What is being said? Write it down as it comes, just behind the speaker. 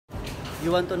You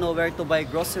want to know where to buy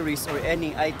groceries or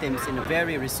any items in a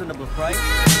very reasonable price?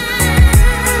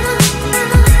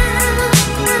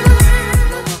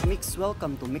 Hello mga Mix,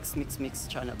 welcome to Mix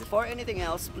channel. Before anything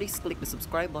else, please click the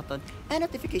subscribe button and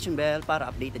notification bell para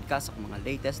updated ka sa mga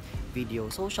latest video.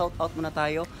 So shout out muna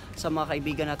tayo sa mga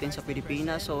kaibigan natin sa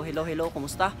Pilipinas. So hello,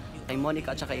 kumusta? Kay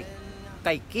Monica at saka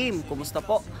kay Kim, kumusta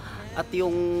po? At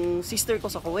yung sister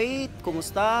ko sa Kuwait,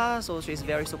 kumusta? So she is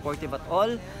very supportive at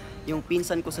all. Yung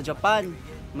pinsan ko sa Japan,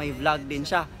 may vlog din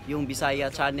siya, yung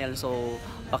Bisaya channel. So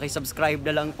paki-subscribe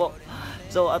na lang po.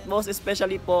 So at most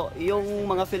especially po yung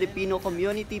mga Filipino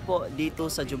community po dito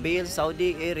sa Jubail,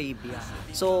 Saudi Arabia.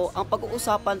 So ang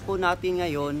pag-uusapan po natin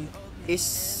ngayon is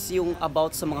yung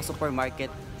about sa mga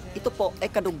supermarket. Ito po ay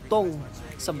kadugtong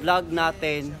sa vlog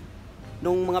natin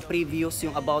nung mga previous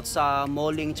yung about sa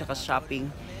malling tsaka shopping.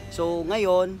 So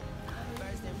ngayon,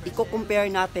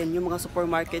 i-compare natin yung mga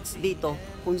supermarkets dito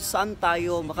kung saan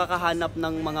tayo makakahanap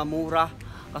ng mga mura.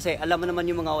 Kasi alam mo naman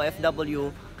yung mga OFW,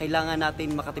 kailangan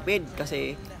natin makatipid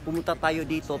kasi pumunta tayo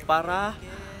dito para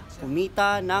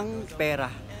kumita ng pera.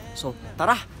 So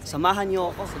tara, samahan nyo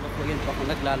ako. Salukuyan pa ako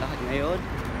naglalakad ngayon.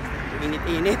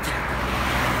 Init-init.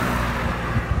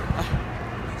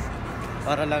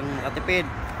 Para lang makatipid.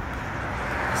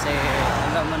 Kasi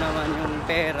alam mo naman yung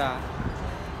pera,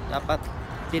 dapat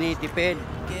tinitipid.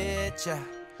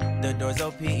 The doors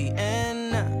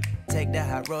OPEN. Take the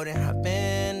high road and hop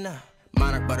in.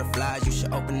 Monarch butterflies, you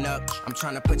should open up. I'm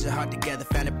trying to put your heart together,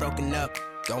 found it broken up.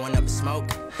 Going up in smoke,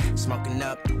 smoking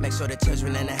up. Make sure the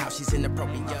children in the house, she's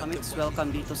inappropriate. Kamix,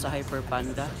 welcome dito sa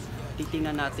HYPERPANDA.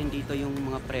 Titingnan natin dito yung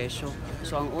mga presyo.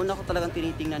 So ang una ko talagang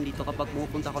tinitingnan dito kapag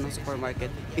pupunta ako ng supermarket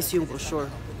is yung brochure.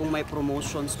 Kung may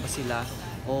promotions ba sila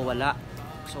o wala.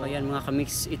 So ayan mga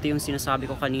kamix, ito yung sinasabi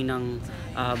ko kaninang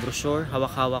brochure,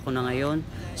 hawak-hawak ko na ngayon.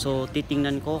 So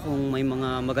titingnan ko kung may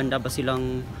mga maganda ba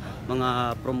silang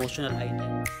mga promotional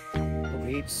item. Ito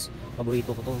grapes,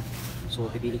 paborito ko to.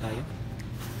 So pipili tayo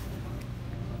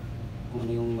kung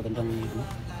ano yung magandang ano.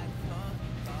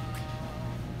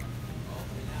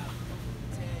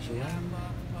 So yan,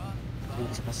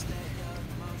 yung sa plastic.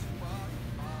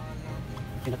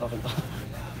 Pinaka-open pa.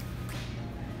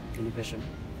 Impression.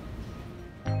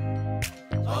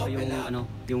 So, yung ano,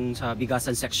 yung sa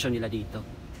bigasan section nila dito.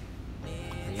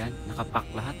 Ayan, nakapack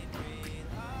lahat.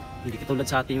 Hindi katulad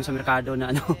sa atin yung sa merkado na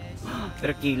ano,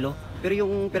 per kilo. Pero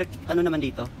yung ano naman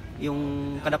dito,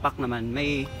 yung kada pack naman,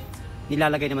 may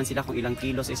nilalagay naman sila kung ilang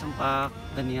kilo sa isang pack,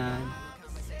 ganyan.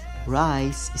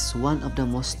 Rice is one of the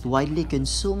most widely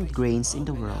consumed grains in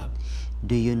the world.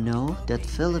 Do you know that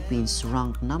Philippines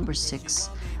ranked number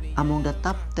 6 among the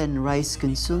top 10 rice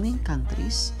consuming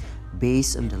countries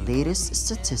based on the latest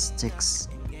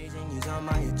statistics?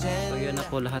 So yan na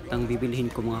po lahat ng bibilihin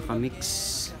ko mga kamix.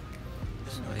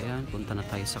 So ayan, punta na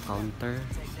tayo sa counter.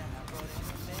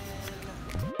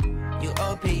 You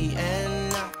OPEN,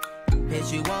 hit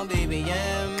you on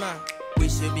BBM. We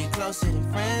should be closer than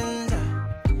friends.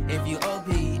 If you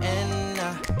OPEN,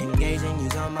 engaging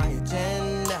you's on my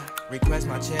agenda. Request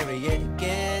my chariot to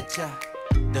get ya.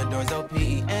 The doors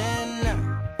OPEN.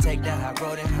 Take the high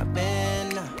road and hop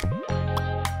in.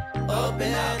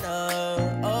 Open up,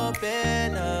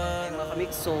 open up. Mga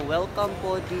kamix, so welcome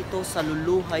po dito sa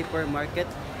LULU Hypermarket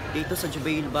dito sa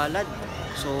Jubail Balad.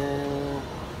 So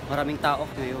maraming tao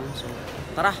ngayon. So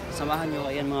tara, samahan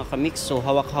nyo. Ayan mga kamix, so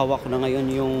hawak-hawak na ngayon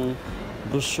yung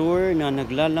brochure na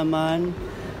naglalaman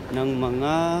ng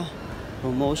mga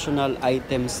promotional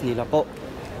items nila po.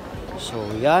 So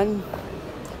yan,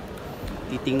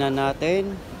 titingnan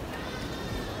natin.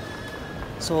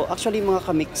 So actually mga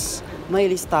kamix, may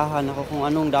listahan ako kung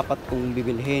anong dapat kong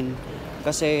bibilhin.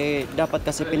 Kasi dapat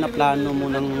kasi pinaplano mo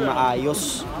ng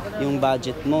maayos yung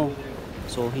budget mo.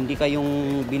 So hindi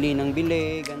kayong bili ng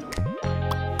bili, gano'n.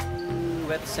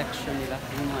 Wet section nila,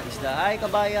 yung mga isda. Ay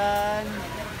kabayan!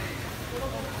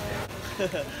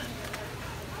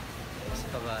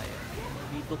 Kabayan.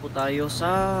 Dito po tayo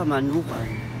sa manukan,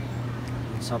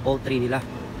 sa poultry nila.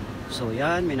 So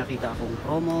yan, may nakita akong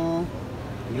promo.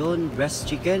 Yun, breast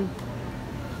chicken.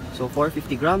 So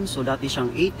 450 grams, so dati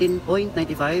siyang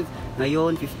 18.95,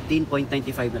 ngayon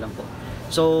 15.95 na lang po.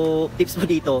 So tips po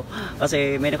dito,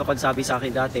 kasi may nakapagsabi sa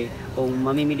akin dati, kung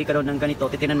mamimili ka daw ng ganito,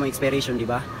 titinan mo expiration, di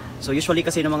ba? So usually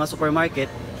kasi ng mga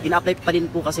supermarket, ina-apply pa din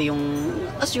po kasi yung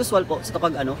as usual po sa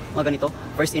kapag ano, mga ganito,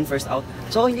 first in first out.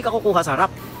 So hindi ka kukuha sa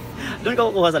harap, doon ka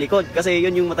kukuha sa likod kasi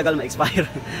yun yung matagal ma-expire.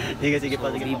 Sige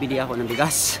po, bibili ako ng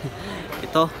bigas.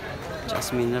 Ito,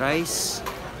 jasmine rice.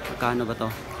 Magkano ba to?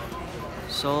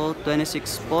 So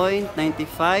 26.95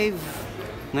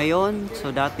 ngayon.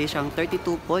 So dati siyang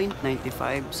 32.95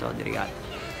 Saudi Riyal.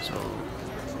 So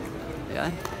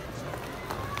ayan.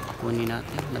 Kunin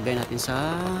natin. Lagay natin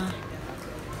sa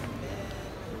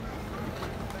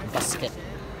basket.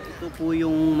 Ito po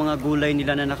yung mga gulay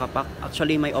nila na nakapack.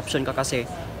 Actually, may option ka kasi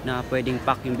na pwedeng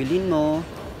pack yung bilhin mo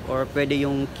or pwede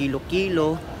yung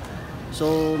kilo-kilo.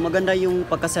 So, maganda yung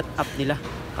pagka-set up nila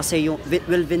kasi yung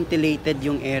well ventilated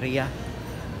yung area.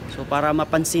 So, para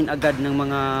mapansin agad ng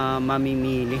mga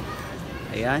mamimili.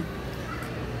 Ayan.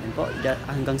 Ayan po,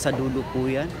 hanggang sa dulo po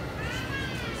yan.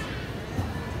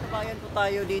 Kabayan po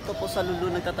tayo dito po sa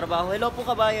LULU nagtatrabaho. Hello po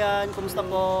kabayan, kumusta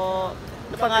po?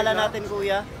 Ano pangalan natin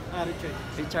kuya? Richard.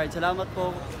 Richard, salamat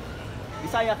po.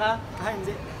 Bisaya ka?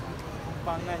 Hindi.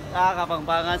 Pangan.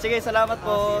 Kapampangan. Sige, salamat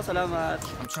po. Salamat.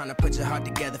 I'm trying to put your heart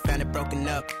together, found it broken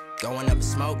up. Going up in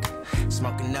smoke,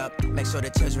 smoking up. Make sure the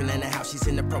children in the house, she's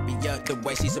inappropriate. The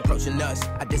way she's approaching us,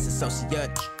 I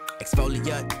disassociate.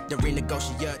 Exfoliate, the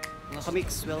renegotiate. Mga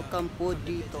kamix, welcome po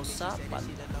dito sa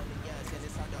Panda.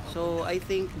 So, I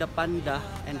think the Panda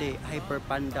and the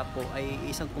HYPERPANDA po ay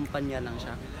isang kumpanya lang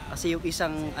siya. Kasi yung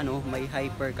isang may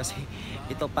hyper kasi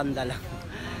ito Panda lang.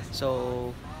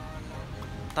 So,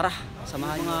 tara,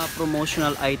 samahan mga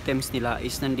promotional items nila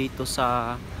is nandito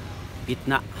sa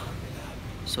gitna.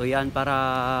 So, yan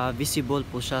para visible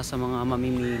po siya sa mga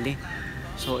mamimili.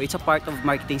 So, it's a part of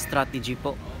marketing strategy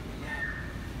po.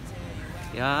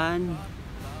 Yan.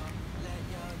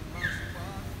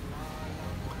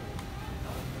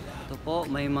 Ito po,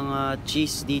 may mga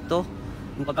cheese dito.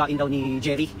 Yung pagkain daw ni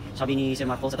Jerry, sabi ni Sir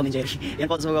Marco sa Tom and Jerry. Yan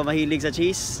po, so mahilig sa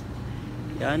cheese.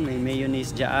 Yan, may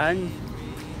mayonnaise dyan.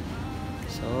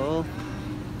 So,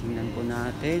 tingnan po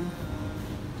natin.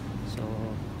 So,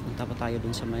 punta pa tayo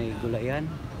dun sa may gulayan.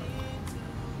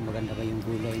 Maganda ba yung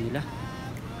gulay nila?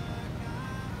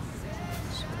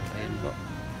 So, ayan po.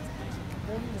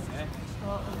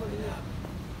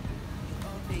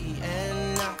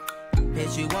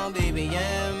 Hit you on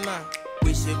BBM,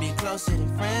 we should be closer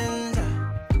than friends.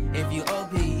 If you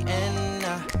OPN,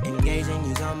 engaging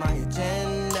you's on my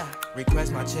agenda.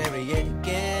 Request my chariot to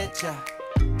get ya.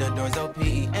 The door's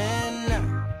OPN,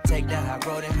 take the high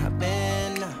road and hop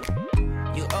in.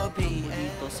 You OPN.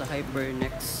 Dito sa Hyper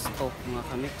NESTO mga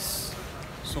kamix.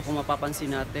 So kung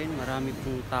mapapansin natin, marami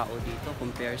pong tao dito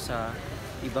compare sa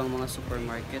ibang mga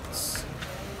supermarkets.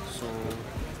 So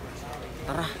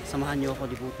tara, samahan niyo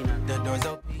ako, libutin natin.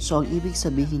 So ang ibig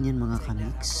sabihin yan mga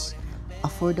kamix,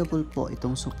 affordable po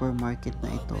itong supermarket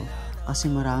na ito kasi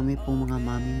marami pong mga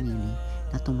mamimili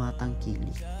na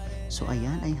tumatangkilik. So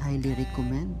ayan, I highly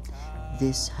recommend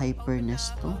this Hyper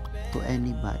NESTO to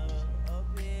anybody.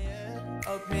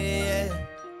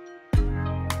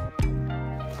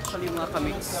 Actually mga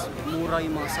kamix, mura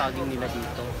yung mga saging nila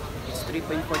dito. It's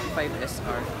 3.45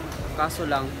 SR. Kaso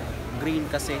lang, green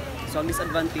kasi. So ang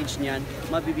disadvantage niyan,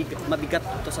 mabigat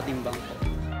ito sa timbang ko.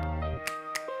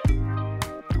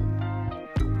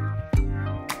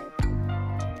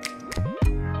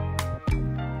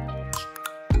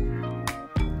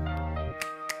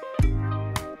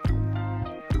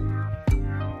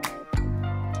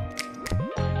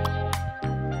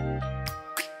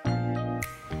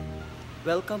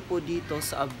 Welcome po dito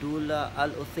sa ABDULLAH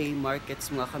ALOTHAIM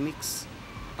markets mga kamix.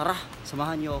 Tara,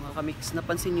 samahan nyo mga kamix.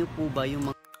 Napansin nyo po ba yung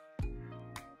mga...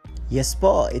 Yes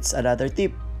po, it's another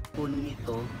tip. po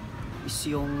nito is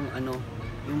yung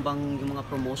yung mga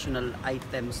promotional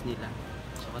items nila.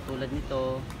 So katulad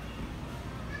nito,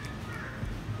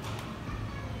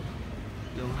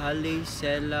 yung Hale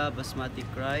Sela Basmati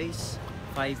Rice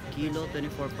 5 kilo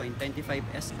 24.25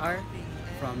 SR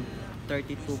from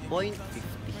 32.50.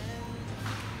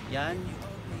 Yan.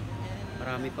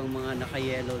 Marami pang mga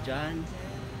naka-yellow dyan.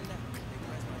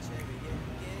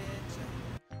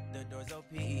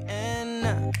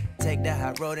 Take the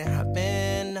high road and hop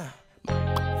in.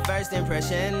 First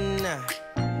impression,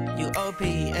 you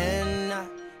OPN.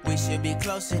 We should be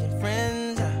closer than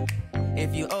friends.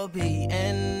 If you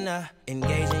OPN,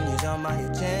 engaging you's on my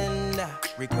agenda.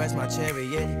 Request my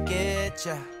chariot to get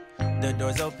ya. The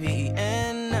door's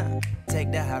OPN.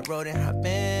 Take the high road and hop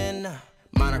in.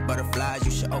 Monarch butterflies,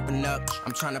 you should open up.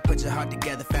 I'm trying to put your heart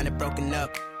together, found it broken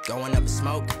up. Going up in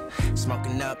smoke,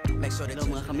 smoking up. Make sure that. Hello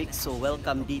mga kamix, so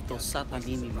welcome dito sa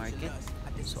TAMIMI market.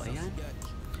 So ayan,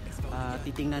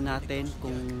 titingnan natin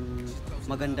kung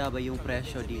maganda ba yung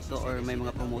presyo dito or may mga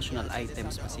promotional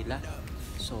items pa sila.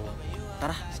 So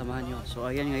tara, samahan nyo. So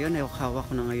ayan, ngayon hawak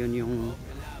ko na ngayon yung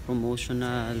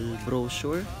promotional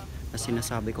brochure na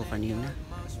sinasabi ko kanina.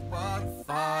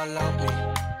 Follow me,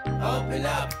 open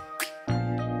up.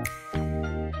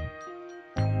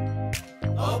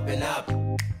 Open up.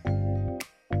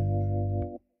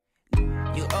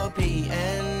 You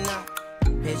OPN,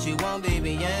 hit you on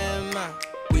BBM.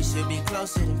 We should be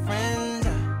closer than friends.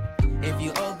 If you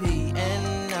OPN.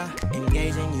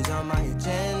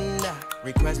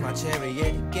 Request my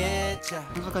chariot to get ya.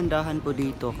 Ang kagandahan po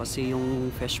dito kasi yung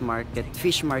fish market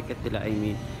nila, I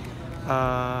mean,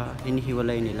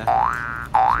 hinihiwalay nila.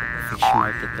 Fish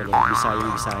market talaga,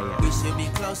 Bisaya. We should be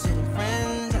closer than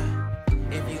friends.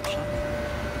 If you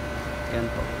Yan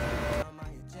po. on my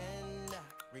agenda,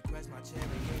 request my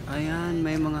chariot. Ayan,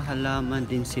 may mga halaman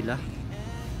din sila.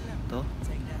 Ito.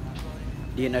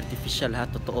 Di yan artificial ha,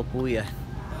 totoo po yan.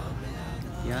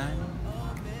 Yan.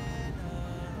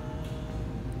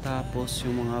 Tapos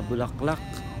yung mga bulaklak.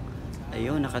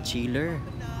 Ayun, naka-chiller.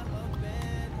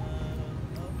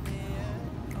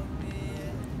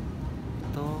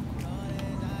 Ito.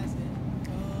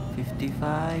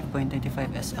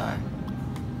 55.95 SR.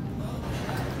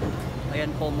 Ayan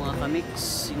po mga kamix,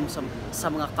 yung sa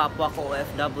mga kapwa ko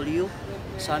OFW,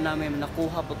 sana may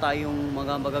nakuha po tayong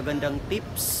mga magagandang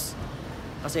tips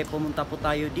kasi pumunta po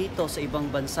tayo dito sa ibang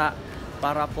bansa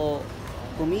para po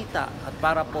kumita at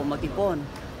para po mag-ipon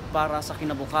para sa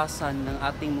kinabukasan ng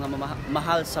ating mga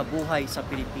mahal sa buhay sa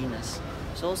Pilipinas.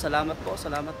 So salamat po,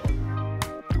 salamat po.